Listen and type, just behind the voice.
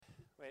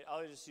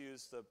I'll just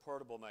use the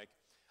portable mic.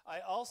 I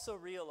also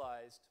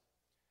realized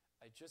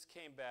I just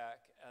came back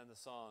on the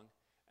song,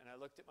 and I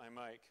looked at my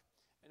mic,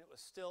 and it was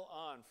still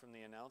on from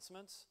the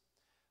announcements.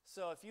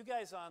 So if you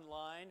guys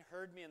online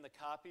heard me in the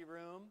copy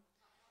room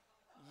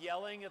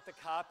yelling at the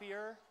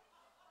copier,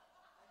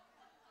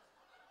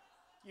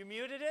 you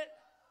muted it?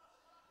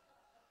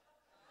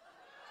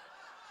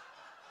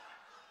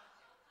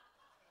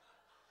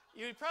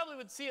 You probably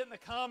would see it in the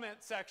comment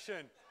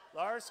section.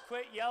 Lars,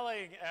 quit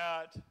yelling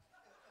at.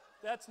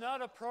 That's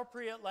not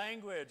appropriate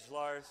language,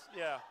 Lars.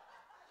 Yeah.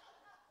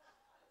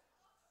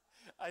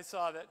 I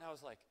saw that and I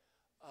was like,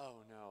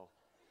 oh no.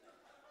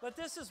 But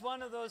this is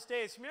one of those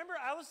days. Remember,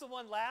 I was the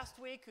one last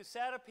week who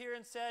sat up here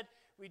and said,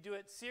 we do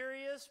it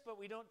serious, but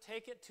we don't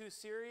take it too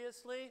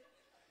seriously.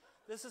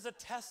 This is a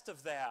test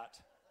of that.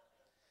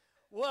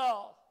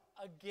 Well,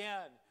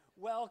 again,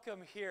 welcome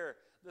here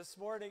this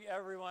morning,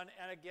 everyone,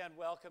 and again,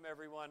 welcome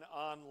everyone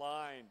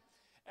online.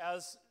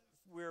 As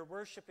we're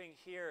worshiping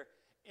here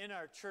in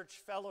our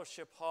church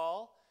fellowship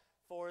hall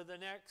for the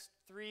next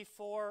 3,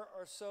 4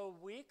 or so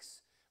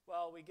weeks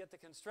while we get the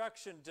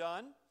construction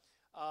done.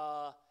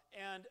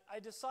 And I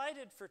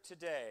decided for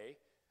today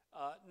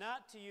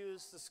not to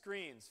use the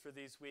screens for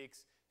these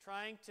weeks.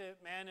 Trying to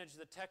manage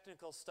the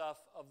technical stuff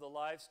of the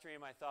live stream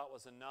I thought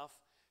was enough.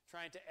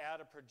 Trying to add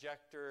a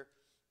projector.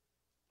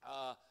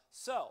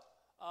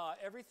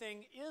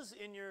 Everything is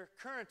in your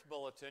current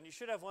bulletin. You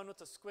should have one with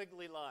the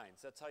squiggly lines.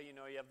 That's how you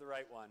know you have the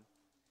right one.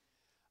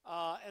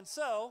 And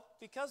so,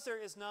 because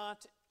there is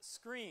not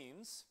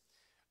screens,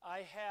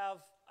 I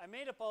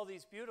made up all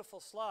these beautiful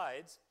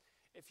slides.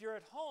 If you're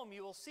at home,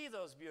 you will see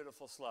those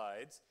beautiful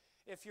slides.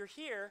 If you're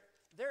here,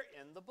 they're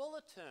in the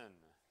bulletin.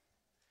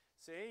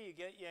 See, you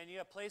get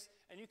a place,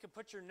 and you can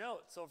put your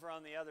notes over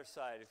on the other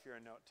side if you're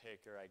a note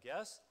taker, I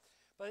guess.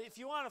 But if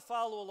you want to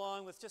follow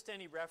along with just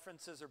any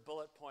references or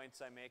bullet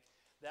points I make,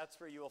 that's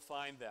where you will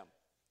find them.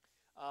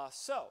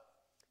 So,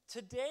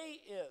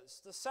 today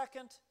is the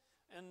second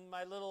in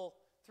my little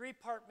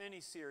 3-part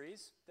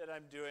mini-series that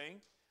I'm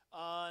doing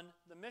on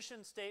the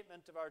mission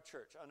statement of our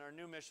church, on our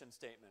new mission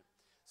statement.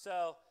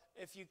 So,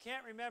 if you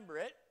can't remember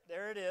it,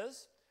 there it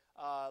is.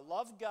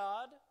 Love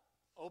God,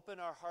 open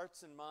our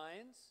hearts and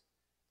minds,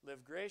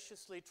 live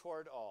graciously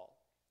toward all.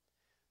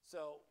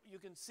 So you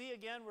can see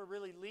again, we're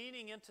really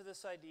leaning into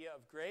this idea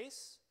of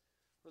grace.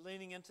 We're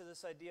leaning into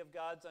this idea of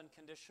God's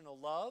unconditional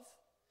love,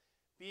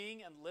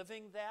 being and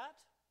living that.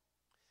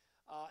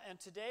 And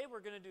today we're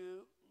going to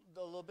do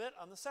a little bit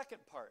on the second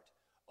part,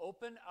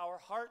 open our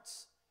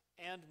hearts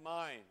and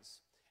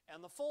minds.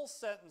 And the full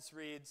sentence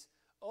reads,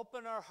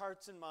 open our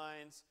hearts and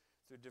minds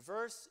through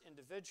diverse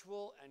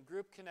individual and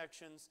group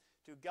connections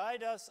to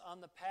guide us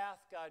on the path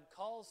God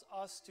calls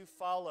us to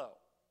follow.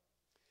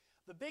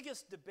 The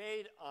biggest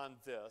debate on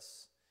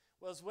this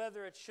was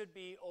whether it should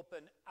be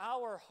open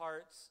our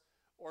hearts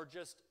or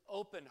just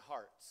open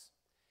hearts.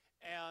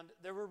 And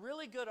there were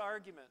really good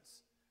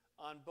arguments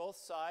on both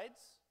sides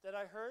that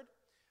I heard,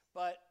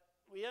 but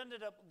we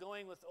ended up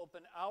going with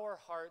open our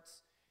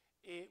hearts.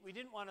 We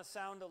didn't want to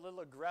sound a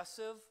little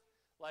aggressive,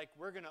 like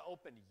we're going to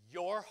open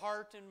your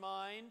heart and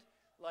mind.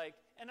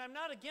 And I'm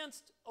not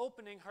against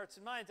opening hearts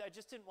and minds. I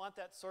just didn't want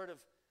that sort of,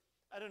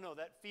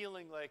 that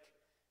feeling like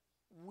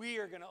we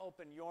are going to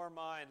open your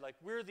mind, like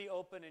we're the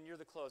open and you're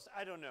the closed.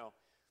 I don't know.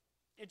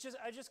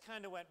 I just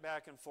kind of went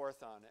back and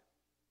forth on it.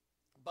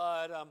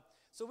 But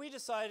so we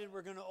decided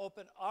we're going to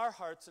open our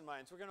hearts and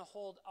minds. We're going to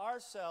hold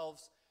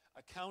ourselves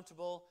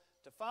accountable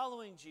to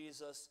following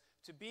Jesus,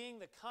 to being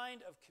the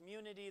kind of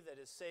community that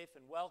is safe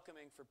and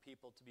welcoming for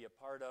people to be a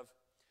part of.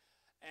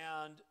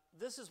 And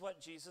this is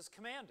what Jesus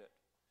commanded.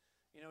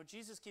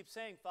 Jesus keeps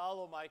saying,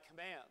 follow my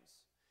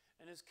commands.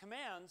 And his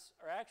commands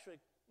are actually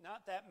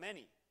not that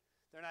many.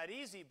 They're not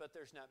easy, but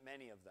there's not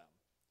many of them,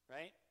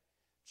 right?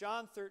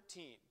 John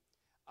 13,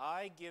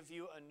 I give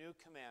you a new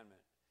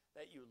commandment,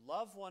 that you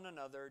love one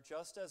another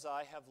just as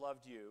I have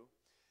loved you.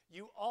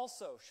 You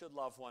also should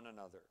love one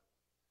another.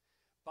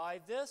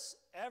 By this,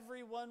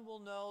 everyone will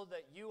know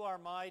that you are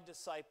my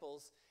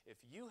disciples if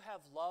you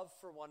have love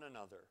for one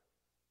another.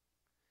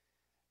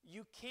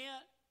 You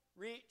can't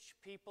reach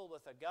people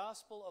with a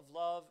gospel of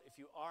love if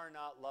you are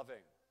not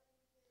loving.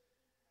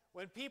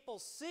 When people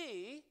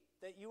see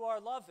that you are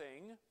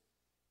loving,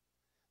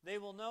 they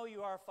will know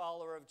you are a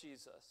follower of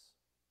Jesus.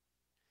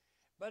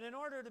 But in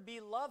order to be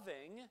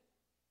loving,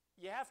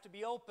 you have to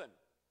be open.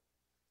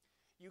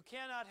 You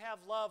cannot have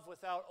love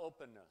without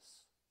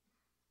openness.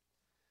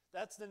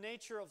 That's the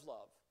nature of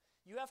love.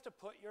 You have to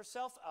put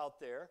yourself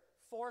out there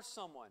for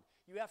someone.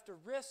 You have to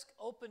risk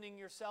opening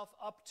yourself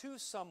up to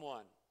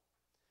someone.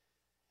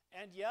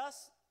 And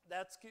yes,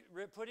 that's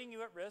putting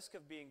you at risk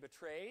of being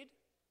betrayed,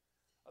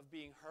 of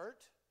being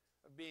hurt,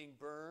 of being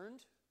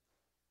burned.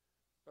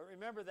 But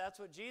remember, that's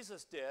what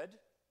Jesus did.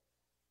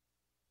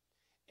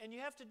 And you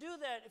have to do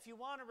that if you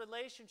want a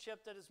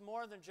relationship that is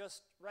more than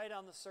just right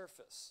on the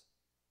surface.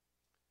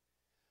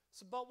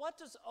 But what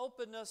does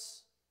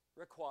openness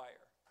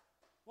require?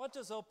 What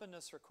does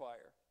openness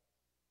require?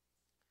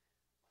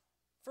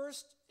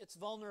 First, it's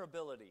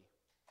vulnerability.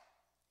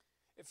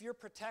 If you're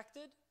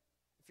protected,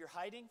 if you're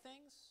hiding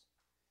things,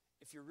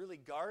 if you're really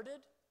guarded,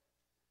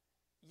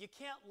 you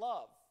can't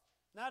love,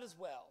 not as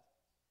well.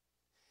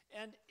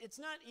 And it's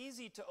not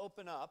easy to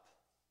open up.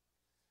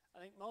 I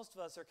think most of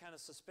us are kind of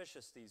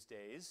suspicious these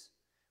days.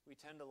 We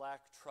tend to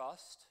lack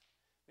trust.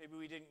 Maybe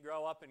we didn't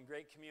grow up in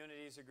great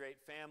communities or great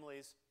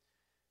families.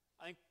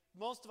 I think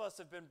most of us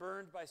have been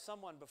burned by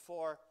someone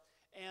before,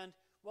 and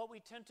what we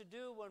tend to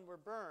do when we're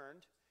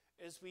burned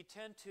is we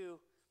tend to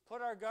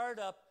put our guard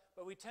up,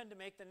 but we tend to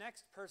make the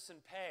next person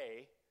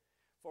pay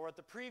for what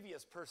the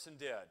previous person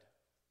did.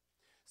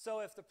 So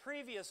if the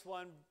previous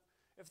one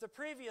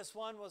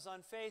was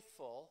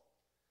unfaithful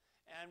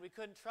and we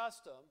couldn't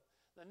trust them,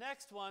 the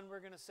next one we're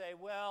going to say,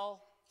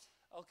 well,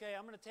 okay,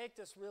 I'm going to take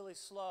this really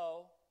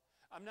slow.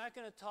 I'm not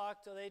going to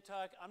talk till they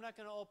talk. I'm not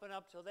going to open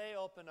up till they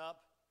open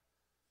up.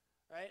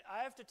 Right?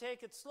 I have to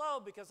take it slow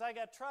because I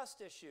got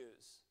trust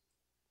issues.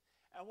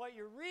 And what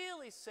you're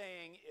really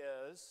saying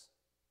is,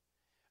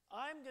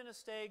 I'm going to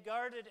stay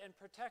guarded and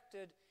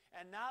protected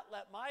and not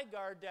let my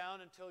guard down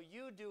until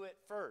you do it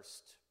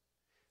first.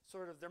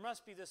 There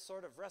must be this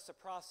sort of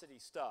reciprocity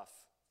stuff.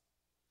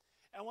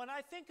 And when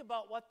I think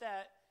about what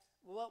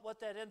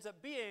that ends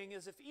up being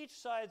is if each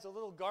side's a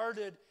little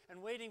guarded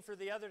and waiting for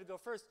the other to go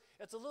first,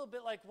 it's a little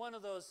bit like one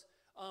of those,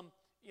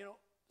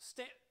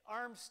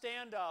 armed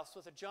standoffs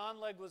with a John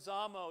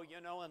Leguizamo,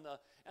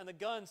 and the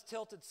gun's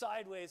tilted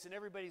sideways, and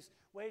everybody's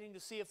waiting to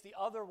see if the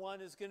other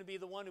one is going to be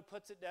the one who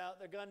puts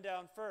the gun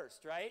down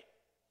first, right?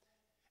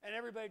 And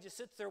everybody just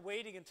sits there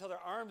waiting until their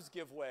arms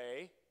give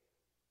way.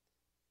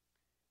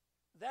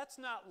 That's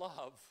not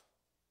love.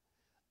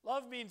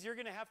 Love means you're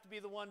going to have to be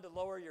the one to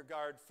lower your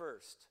guard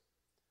first.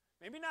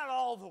 Maybe not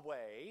all the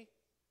way,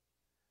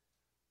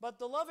 but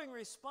the loving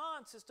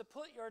response is to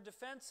put your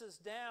defenses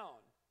down,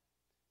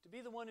 to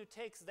be the one who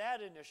takes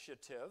that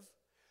initiative,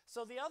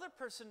 so the other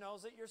person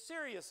knows that you're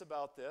serious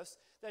about this,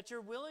 that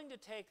you're willing to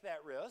take that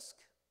risk.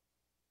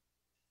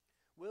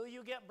 Will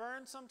you get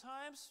burned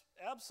sometimes?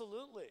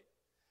 Absolutely.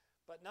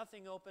 But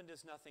nothing opened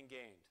is nothing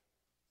gained.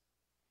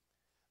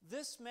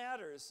 This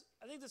matters.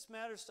 I think this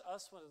matters to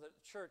us when the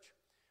church,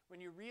 when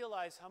you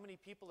realize how many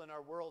people in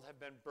our world have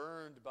been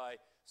burned by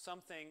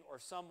something or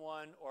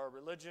someone or a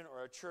religion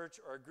or a church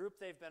or a group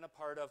they've been a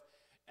part of.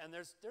 And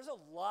there's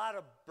a lot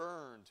of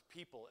burned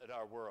people in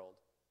our world.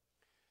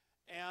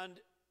 And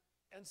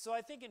so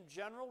I think in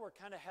general we're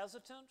kind of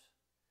hesitant,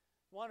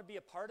 want to be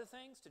a part of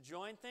things, to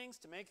join things,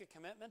 to make a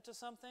commitment to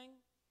something.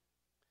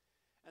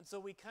 And so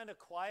we kind of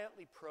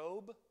quietly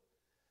probe.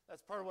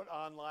 That's part of what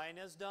online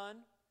has done,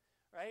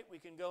 right? We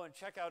can go and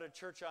check out a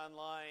church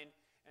online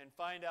and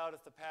find out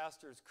if the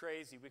pastor is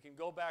crazy. We can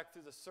go back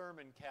through the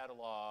sermon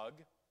catalog.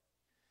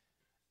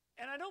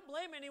 And I don't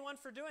blame anyone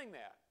for doing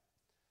that,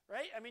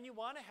 right? I mean, you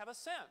want to have a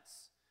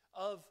sense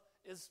of,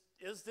 is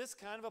this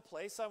kind of a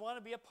place I want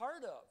to be a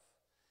part of?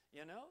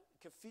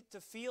 To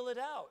feel it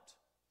out.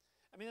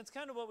 I mean, that's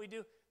kind of what we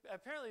do.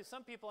 Apparently,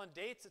 some people on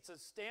dates, it's a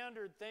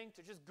standard thing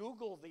to just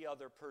Google the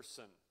other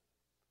person,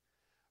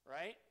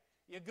 right?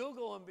 You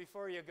Google them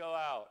before you go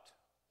out.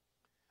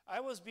 I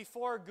was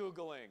before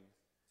Googling.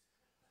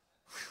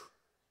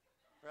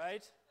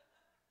 Right?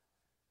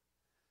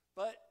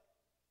 But,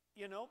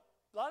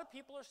 a lot of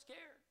people are scared.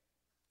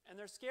 And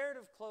they're scared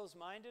of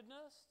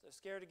closed-mindedness. They're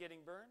scared of getting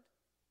burned.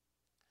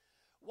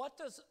 What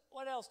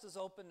else does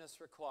openness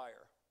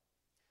require?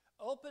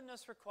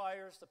 Openness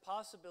requires the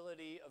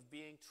possibility of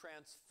being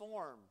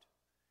transformed,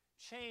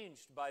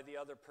 changed by the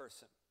other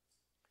person.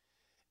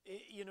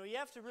 You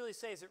have to really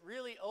say, is it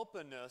really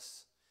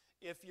openness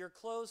if you're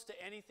closed to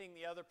anything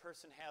the other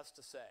person has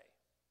to say?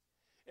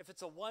 If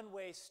it's a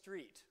one-way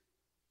street,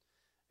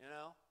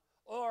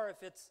 or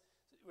if it's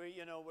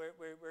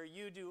where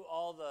you do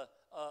all the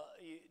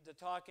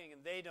talking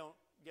and they don't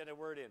get a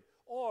word in,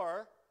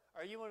 or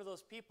are you one of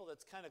those people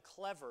that's kind of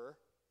clever,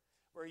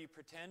 where you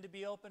pretend to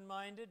be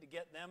open-minded to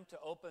get them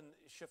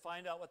to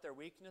find out what their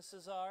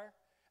weaknesses are?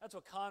 That's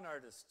what con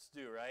artists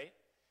do, right?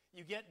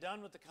 You get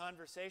done with the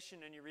conversation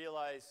and you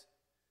realize,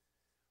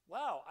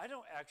 wow, I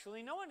don't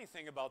actually know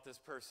anything about this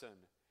person,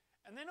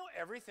 and they know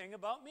everything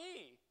about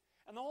me.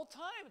 And the whole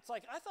time, it's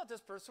like, I thought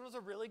this person was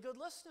a really good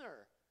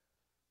listener,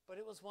 but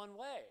it was one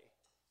way.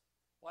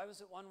 Why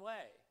was it one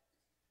way?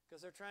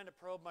 Because they're trying to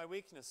probe my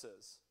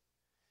weaknesses.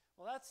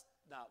 Well, that's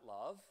not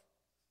love.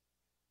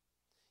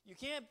 You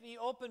can't be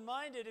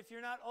open-minded if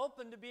you're not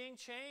open to being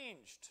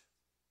changed.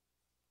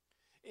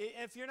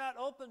 If you're not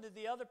open to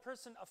the other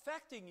person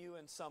affecting you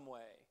in some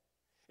way.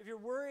 If you're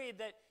worried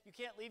that you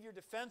can't leave your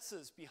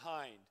defenses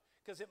behind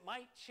because it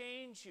might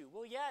change you.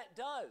 Well, yeah, it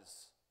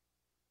does.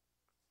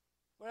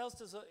 What else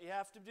does you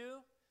have to do?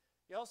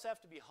 You also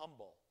have to be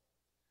humble.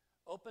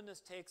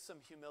 Openness takes some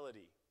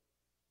humility.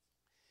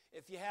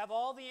 If you have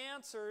all the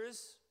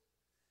answers,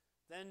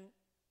 then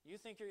you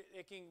think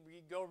it can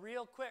go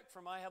real quick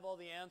from I have all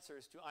the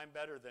answers to I'm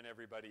better than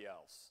everybody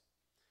else.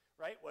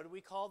 Right? What do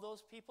we call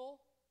those people?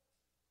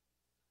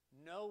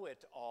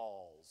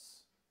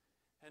 Know-it-alls.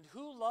 And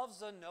who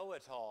loves a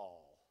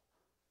know-it-all?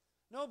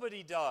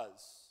 Nobody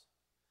does.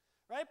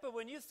 Right? But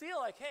when you feel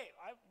like, hey,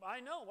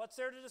 I know what's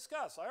there to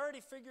discuss. I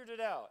already figured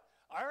it out.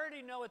 I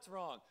already know it's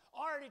wrong.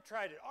 Already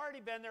tried it. Already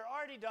been there.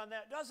 Already done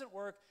that. Doesn't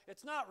work.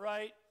 It's not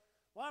right.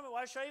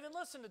 Why should I even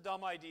listen to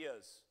dumb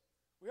ideas?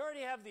 We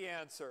already have the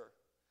answer.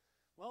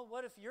 Well,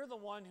 what if you're the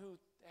one who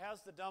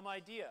has the dumb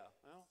idea?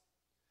 Well,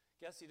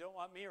 guess you don't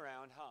want me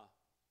around, huh?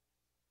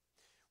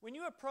 When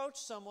you approach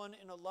someone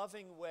in a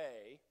loving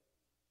way,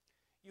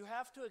 you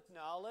have to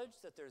acknowledge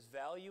that there's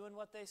value in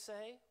what they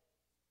say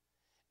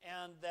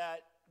and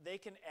that they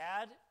can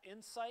add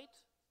insight,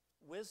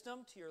 wisdom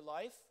to your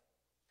life,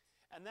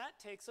 and that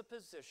takes a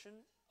position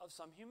of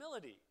some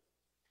humility.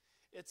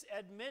 It's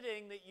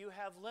admitting that you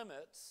have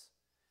limits.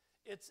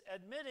 It's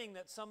admitting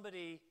that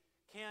somebody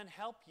can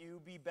help you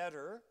be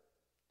better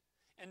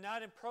and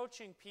not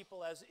approaching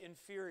people as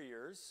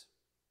inferiors.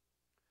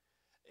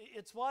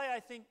 It's why I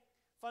think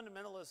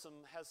fundamentalism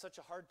has such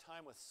a hard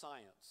time with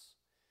science,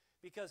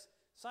 because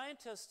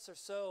scientists are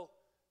so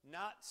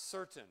not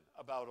certain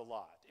about a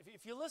lot.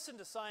 If you listen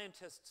to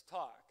scientists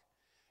talk,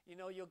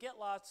 you'll get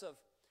lots of,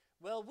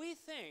 well, we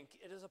think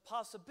it is a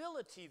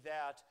possibility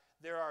that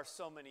there are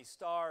so many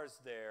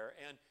stars there,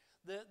 and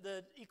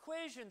the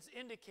equations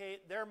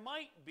indicate there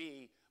might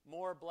be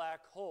more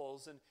black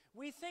holes, and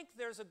we think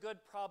there's a good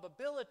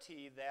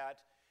probability that,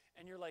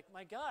 and you're like,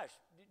 my gosh,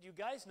 do you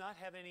guys not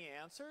have any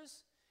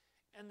answers?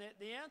 And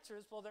the answer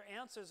is, well, their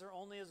answers are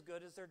only as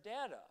good as their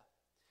data.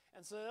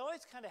 And so they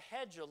always kind of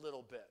hedge a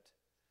little bit.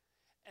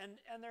 And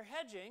they're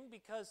hedging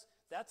because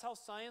that's how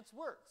science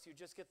works. You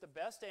just get the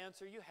best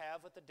answer you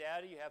have with the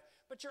data you have,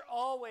 but you're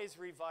always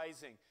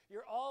revising.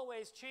 You're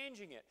always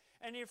changing it.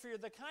 And if you're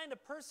the kind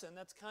of person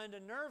that's kind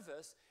of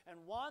nervous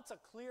and wants a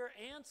clear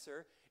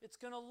answer, it's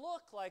going to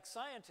look like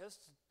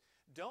scientists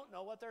don't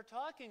know what they're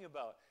talking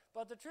about.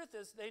 But the truth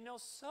is, they know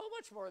so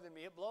much more than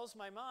me. It blows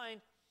my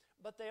mind.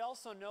 But they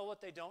also know what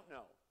they don't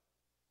know.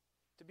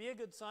 To be a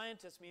good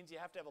scientist means you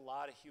have to have a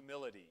lot of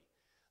humility.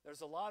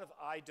 There's a lot of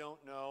I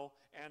don't know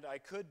and I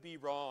could be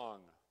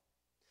wrong.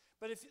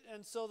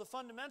 And so the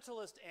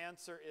fundamentalist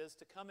answer is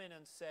to come in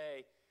and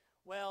say,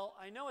 well,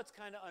 I know it's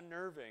kind of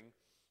unnerving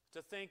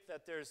to think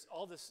that there's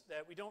all this,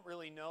 that we don't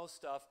really know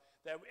stuff,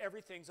 that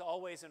everything's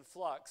always in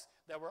flux,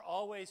 that we're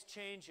always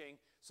changing,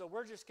 so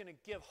we're just going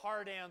to give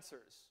hard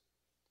answers.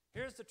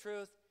 Here's the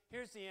truth,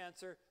 here's the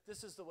answer,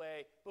 this is the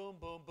way, boom,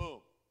 boom,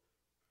 boom.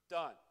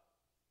 Done.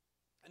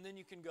 And then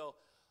you can go,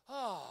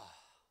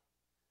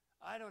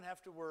 I don't have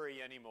to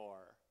worry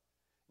anymore.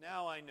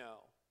 Now I know.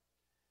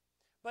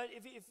 But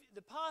if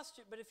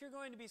you're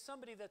going to be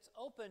somebody that's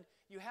open,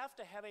 you have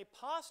to have a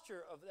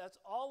posture that's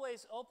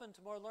always open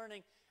to more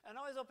learning and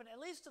always open at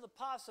least to the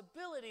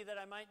possibility that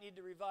I might need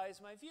to revise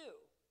my view.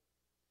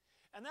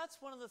 And that's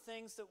one of the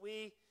things that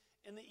we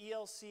in the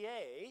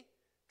ELCA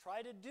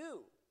try to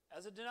do.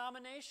 As a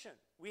denomination,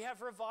 we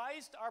have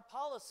revised our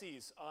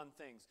policies on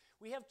things.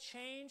 We have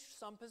changed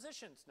some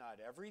positions, not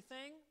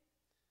everything.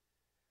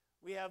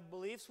 We have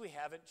beliefs we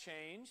haven't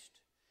changed.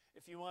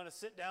 If you want to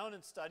sit down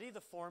and study the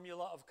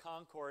formula of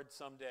Concord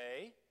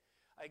someday,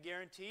 I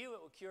guarantee you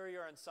it will cure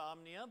your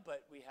insomnia,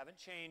 but we haven't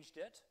changed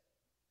it.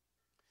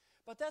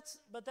 But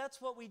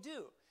that's what we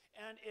do.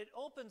 And it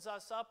opens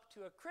us up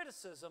to a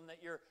criticism that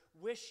you're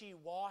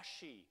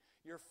wishy-washy.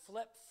 You're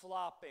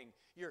flip-flopping.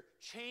 You're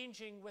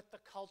changing with the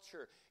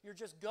culture. You're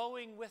just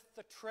going with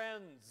the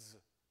trends,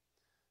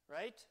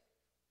 right?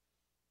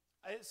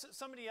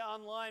 Somebody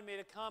online made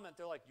a comment.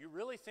 They're like, you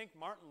really think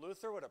Martin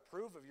Luther would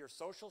approve of your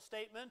social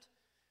statement?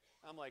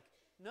 I'm like,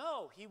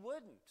 no, he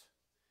wouldn't.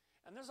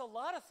 And there's a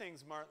lot of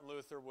things Martin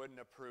Luther wouldn't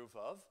approve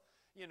of,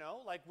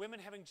 like women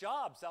having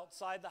jobs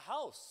outside the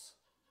house.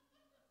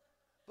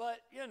 But,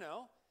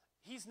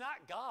 he's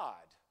not God.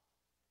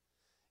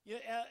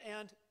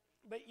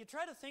 But you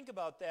try to think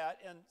about that,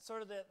 and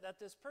sort of that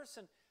this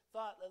person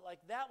thought that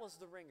that was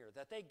the ringer,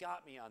 that they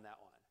got me on that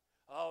one.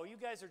 Oh, you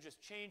guys are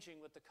just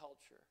changing with the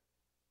culture.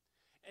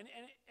 And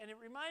it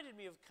reminded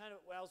me of kind of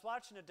when I was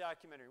watching a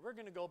documentary. We're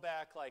going to go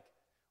back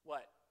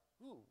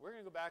we're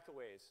going to go back a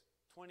ways.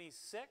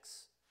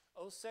 06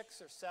 or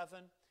 7.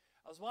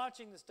 I was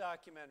watching this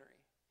documentary,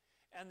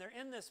 and they're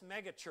in this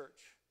mega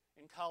church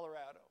in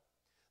Colorado.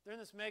 They're in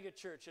this mega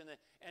church,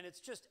 and it's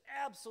just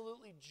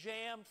absolutely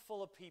jammed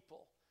full of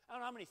people. I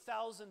don't know how many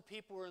thousand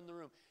people were in the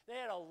room. They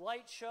had a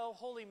light show,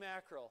 holy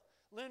mackerel.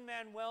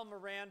 Lin-Manuel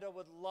Miranda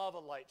would love a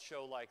light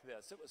show like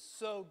this. It was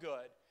so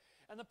good.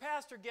 And the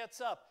pastor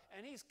gets up,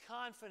 and he's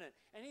confident,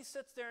 and he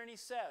sits there and he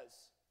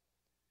says,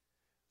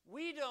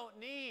 we don't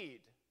need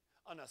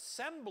an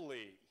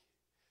assembly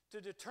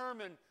to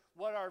determine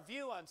what our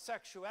view on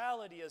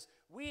sexuality is.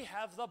 We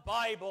have the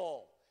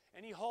Bible.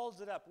 And he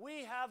holds it up.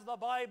 We have the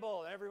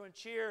Bible. And everyone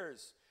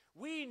cheers.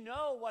 We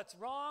know what's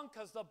wrong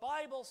because the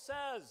Bible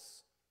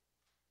says.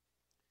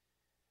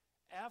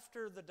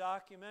 After the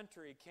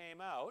documentary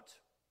came out,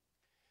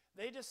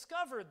 they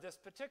discovered this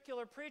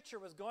particular preacher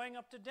was going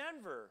up to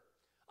Denver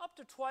up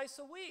to twice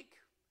a week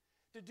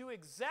to do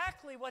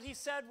exactly what he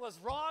said was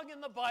wrong in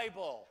the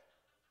Bible.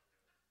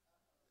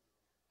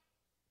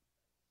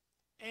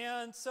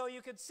 And so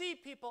you could see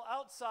people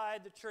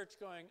outside the church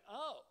going,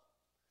 oh,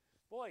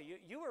 boy,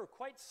 you were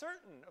quite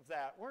certain of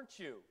that, weren't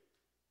you?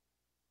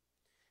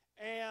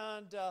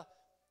 And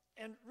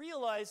And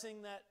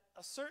realizing that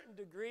a certain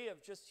degree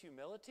of just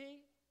humility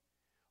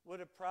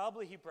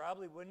he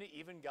probably wouldn't have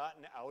even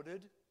gotten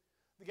outed.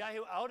 The guy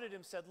who outed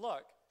him said,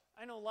 look,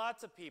 I know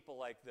lots of people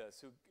like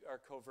this who are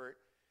covert,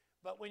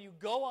 but when you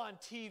go on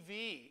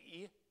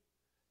TV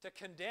to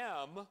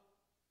condemn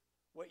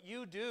what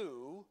you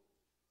do,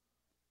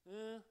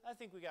 I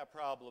think we got a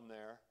problem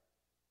there.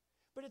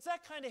 But it's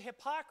that kind of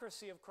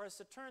hypocrisy, of course,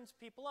 that turns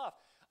people off.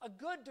 A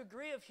good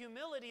degree of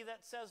humility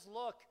that says,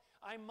 look,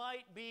 I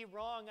might be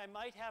wrong, I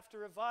might have to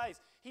revise.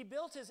 He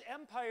built his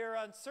empire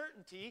on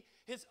certainty.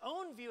 His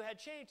own view had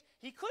changed.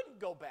 He couldn't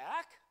go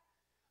back.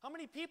 How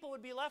many people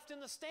would be left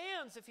in the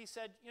stands if he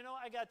said, you know,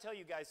 I got to tell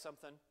you guys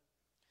something.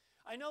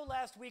 I know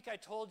last week I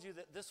told you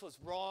that this was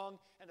wrong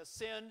and a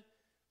sin,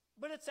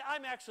 but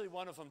I'm actually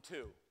one of them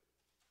too.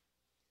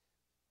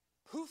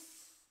 Poof.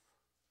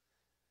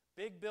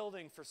 Big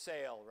building for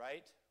sale,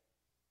 right?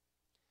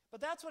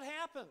 But that's what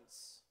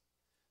happens.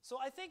 So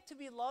I think to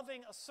be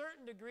loving, a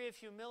certain degree of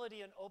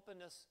humility and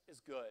openness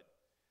is good.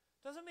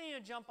 Doesn't mean you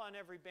jump on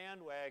every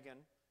bandwagon,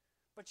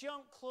 but you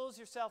don't close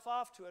yourself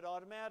off to it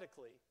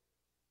automatically.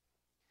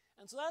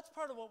 And so that's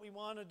part of what we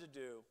wanted to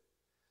do,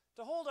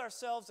 to hold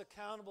ourselves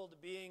accountable to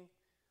being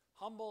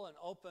humble and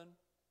open.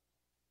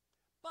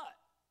 But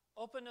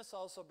openness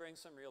also brings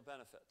some real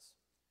benefits.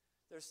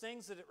 There's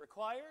things that it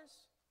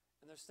requires,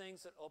 and there's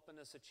things that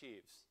openness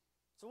achieves.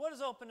 So what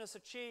does openness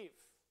achieve?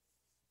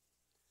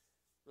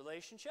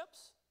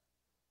 Relationships.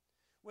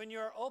 When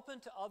you're open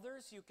to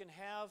others, you can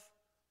have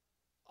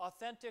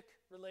authentic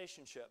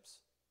relationships.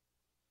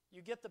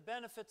 You get the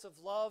benefits of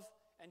love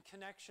and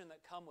connection that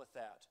come with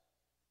that.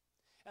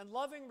 And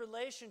loving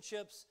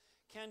relationships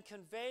can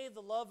convey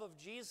the love of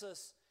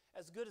Jesus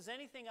as good as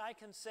anything I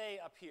can say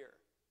up here.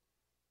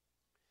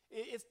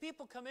 If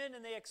people come in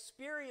and they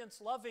experience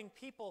loving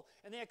people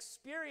and they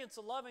experience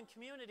a loving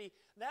community,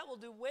 that will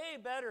do way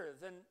better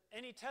than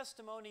any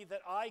testimony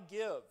that I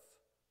give.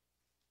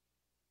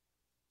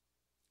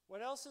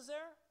 What else is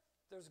there?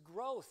 There's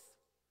growth,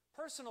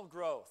 personal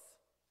growth.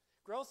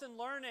 Growth in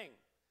learning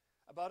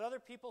about other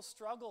people's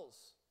struggles,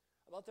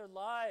 about their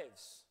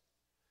lives,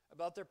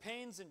 about their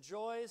pains and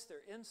joys,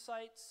 their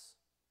insights.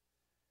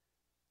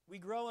 We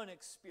grow in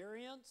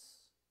experience.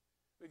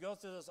 We go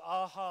through those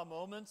aha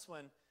moments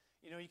when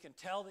you can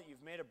tell that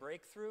you've made a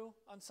breakthrough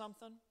on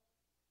something.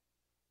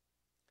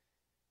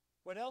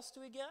 What else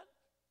do we get?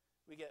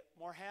 We get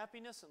more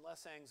happiness and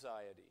less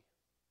anxiety.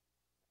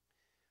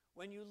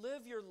 When you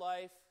live your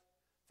life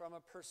from a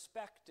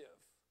perspective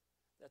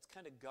that's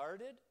kind of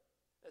guarded,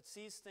 that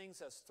sees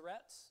things as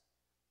threats,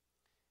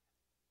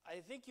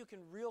 I think you can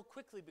real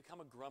quickly become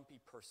a grumpy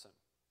person.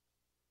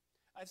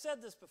 I've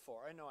said this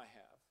before, I know I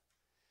have,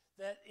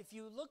 that if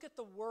you look at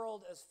the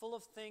world as full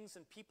of things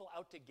and people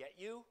out to get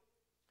you,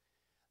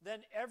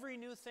 then every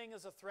new thing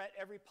is a threat,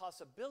 every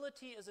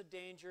possibility is a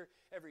danger,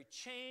 every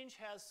change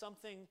has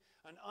something,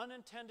 an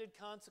unintended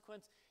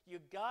consequence.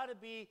 You've got to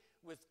be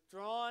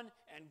withdrawn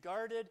and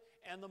guarded,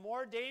 and the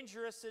more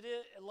dangerous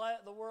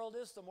the world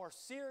is, the more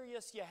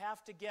serious you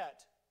have to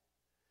get.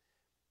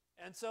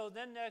 And so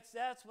then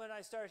that's when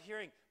I start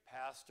hearing,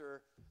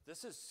 Pastor,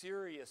 this is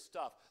serious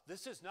stuff.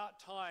 This is not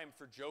time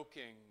for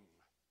joking.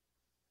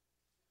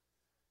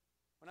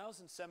 When I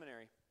was in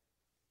seminary,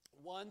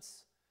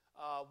 once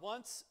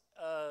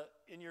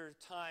in your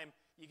time,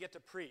 you get to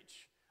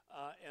preach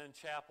in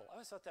chapel. I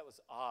always thought that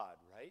was odd,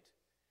 right?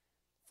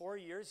 4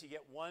 years, you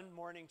get one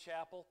morning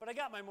chapel. But I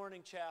got my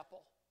morning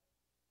chapel.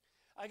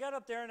 I got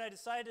up there and I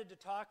decided to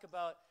talk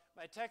about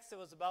my text that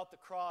was about the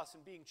cross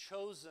and being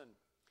chosen.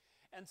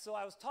 And so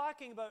I was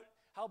talking about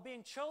how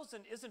being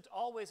chosen isn't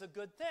always a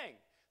good thing.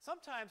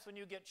 Sometimes when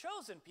you get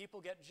chosen,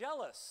 people get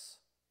jealous.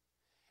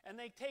 And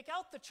they take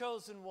out the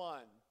chosen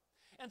one.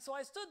 And so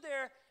I stood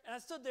there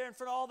in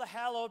front of all the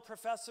hallowed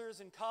professors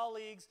and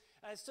colleagues,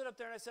 and I stood up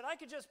there and I said, I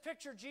could just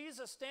picture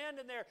Jesus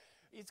standing there.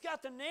 He's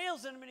got the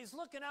nails in him and he's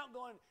looking out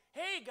going,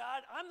 hey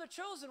God, I'm the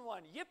chosen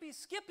one, yippee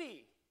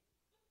skippy.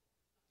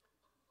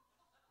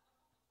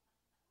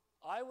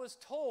 I was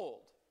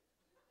told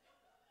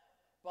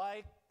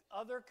by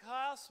other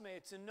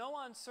classmates in no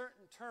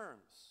uncertain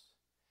terms,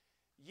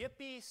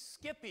 yippee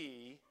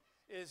skippy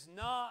is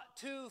not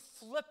too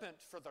flippant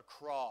for the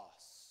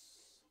cross.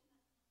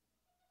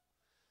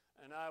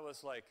 And I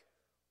was like,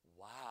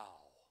 wow.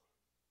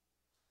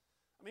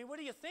 I mean, what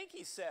do you think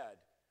he said?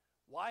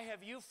 Why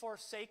have you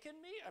forsaken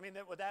me? I mean,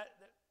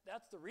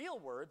 that's the real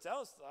words.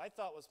 I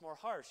thought was more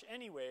harsh.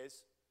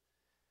 Anyways,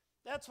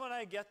 that's when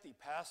I get the,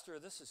 Pastor,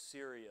 this is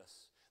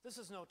serious. This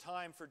is no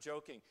time for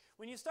joking.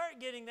 When you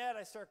start getting that,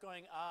 I start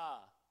going,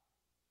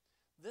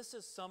 this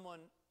is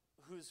someone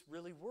who's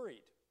really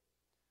worried,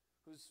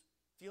 who's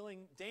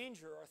feeling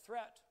danger or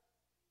threat.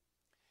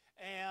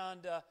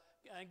 And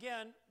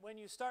again, when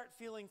you start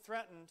feeling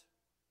threatened,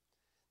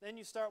 then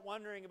you start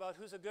wondering about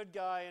who's a good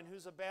guy and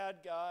who's a bad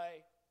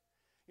guy.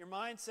 Your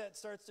mindset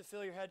starts to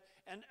fill your head,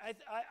 and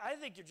I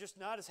think you're just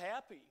not as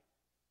happy.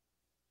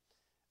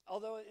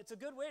 Although it's a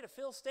good way to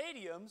fill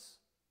stadiums,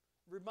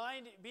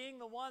 being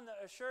the one that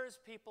assures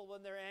people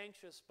when they're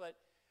anxious, but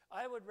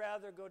I would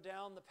rather go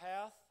down the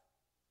path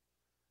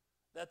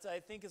that I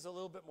think is a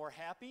little bit more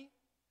happy,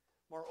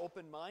 more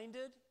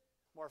open-minded,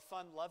 more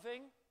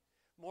fun-loving,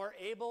 more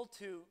able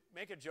to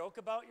make a joke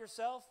about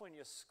yourself when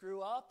you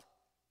screw up.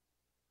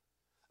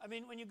 I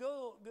mean, when you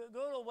go to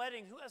a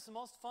wedding, who has the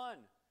most fun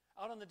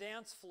out on the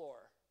dance floor?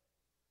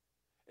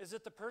 Is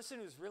it the person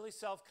who's really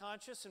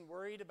self-conscious and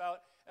worried about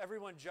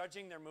everyone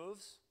judging their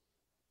moves?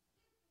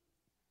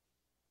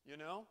 You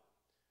know?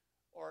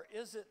 Or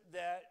is it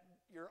that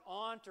your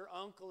aunt or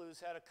uncle who's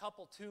had a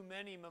couple too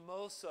many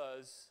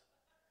mimosas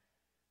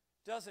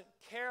doesn't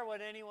care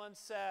what anyone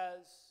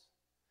says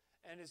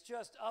and is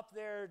just up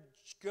there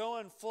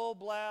going full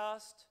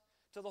blast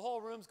till the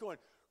whole room's going,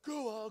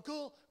 "Go,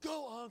 uncle,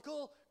 go,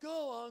 uncle,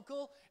 go,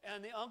 uncle."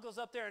 And the uncle's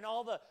up there and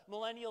all the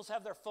millennials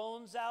have their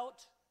phones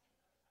out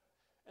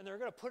and they're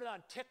going to put it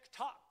on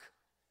TikTok.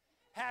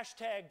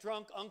 Hashtag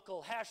drunk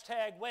uncle,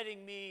 hashtag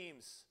wedding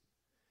memes,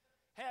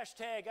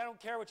 hashtag I don't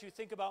care what you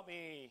think about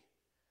me.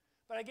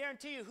 But I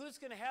guarantee you, who's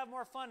going to have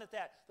more fun at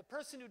that? The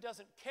person who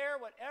doesn't care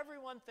what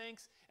everyone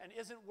thinks and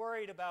isn't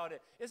worried about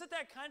it. Isn't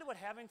that kind of what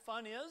having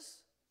fun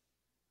is?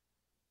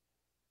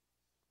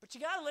 But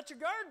you got to let your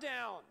guard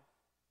down.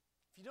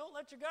 If you don't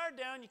let your guard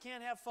down, you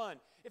can't have fun.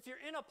 If you're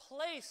in a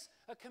place,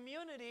 a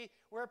community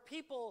where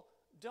people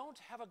don't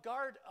have a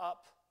guard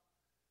up,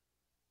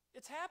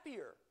 it's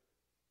happier.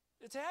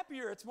 It's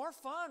happier. It's more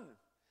fun.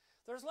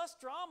 There's less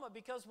drama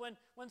because when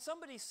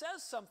somebody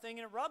says something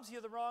and it rubs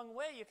you the wrong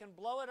way, you can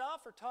blow it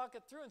off or talk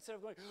it through instead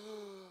of going,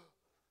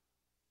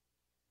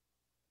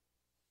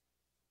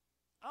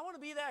 I want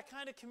to be that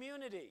kind of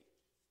community.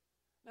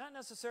 Not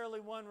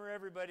necessarily one where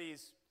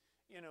everybody's,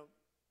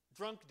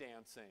 drunk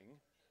dancing,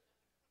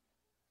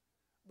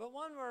 but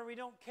one where we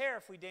don't care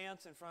if we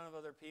dance in front of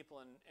other people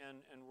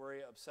and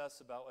worry,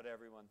 obsess about what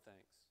everyone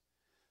thinks.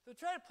 So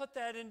try to put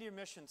that into your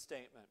mission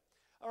statement.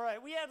 All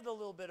right, we added a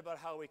little bit about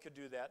how we could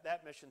do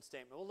that mission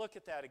statement. We'll look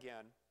at that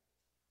again.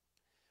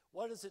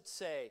 What does it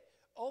say?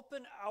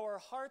 Open our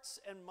hearts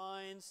and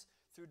minds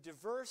through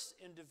diverse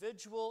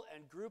individual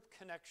and group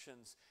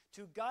connections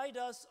to guide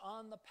us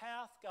on the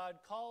path God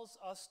calls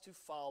us to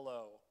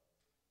follow.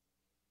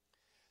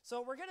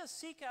 So we're going to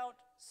seek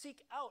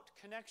out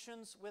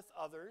connections with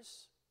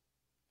others,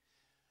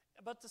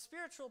 but the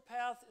spiritual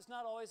path is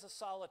not always a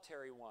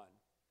solitary one.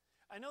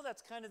 I know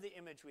that's kind of the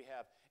image we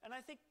have. And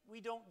I think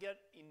we don't get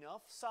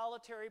enough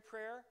solitary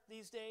prayer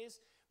these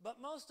days,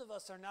 but most of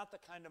us are not the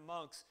kind of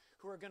monks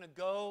who are going to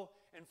go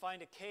and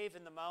find a cave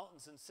in the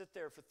mountains and sit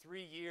there for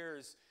 3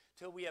 years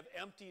till we have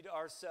emptied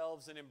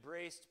ourselves and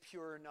embraced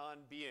pure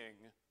non-being.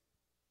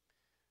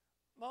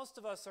 Most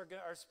of us,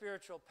 our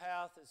spiritual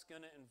path is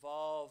going to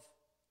involve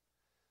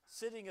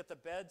sitting at the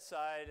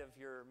bedside of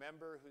your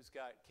member who's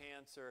got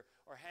cancer,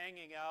 or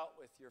hanging out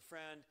with your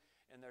friend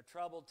in their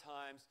troubled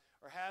times,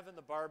 or having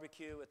the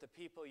barbecue with the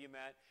people you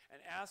met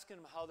and asking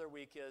them how their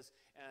week is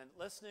and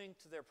listening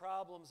to their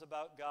problems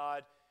about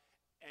God.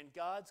 And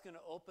God's going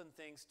to open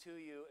things to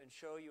you and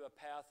show you a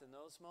path in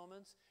those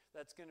moments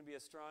that's going to be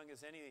as strong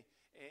as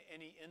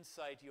any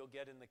insight you'll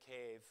get in the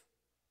cave.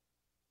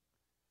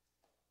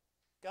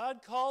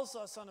 God calls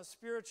us on a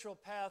spiritual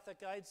path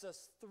that guides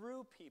us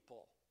through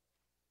people.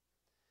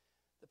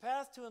 The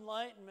path to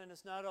enlightenment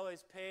is not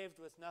always paved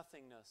with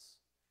nothingness,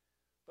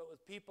 but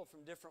with people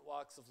from different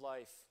walks of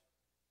life.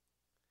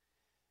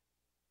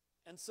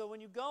 And so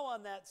when you go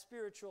on that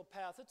spiritual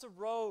path, it's a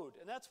road,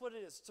 and that's what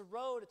it is. It's a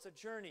road, it's a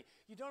journey.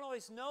 You don't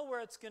always know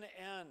where it's going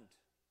to end.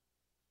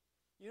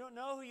 You don't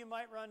know who you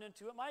might run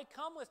into. It might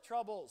come with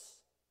troubles,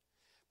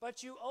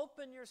 but you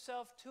open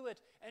yourself to it,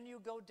 and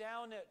you go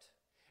down it.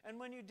 And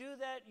when you do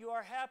that, you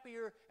are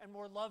happier and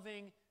more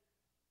loving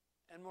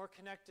and more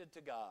connected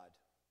to God.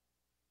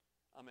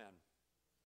 Amen.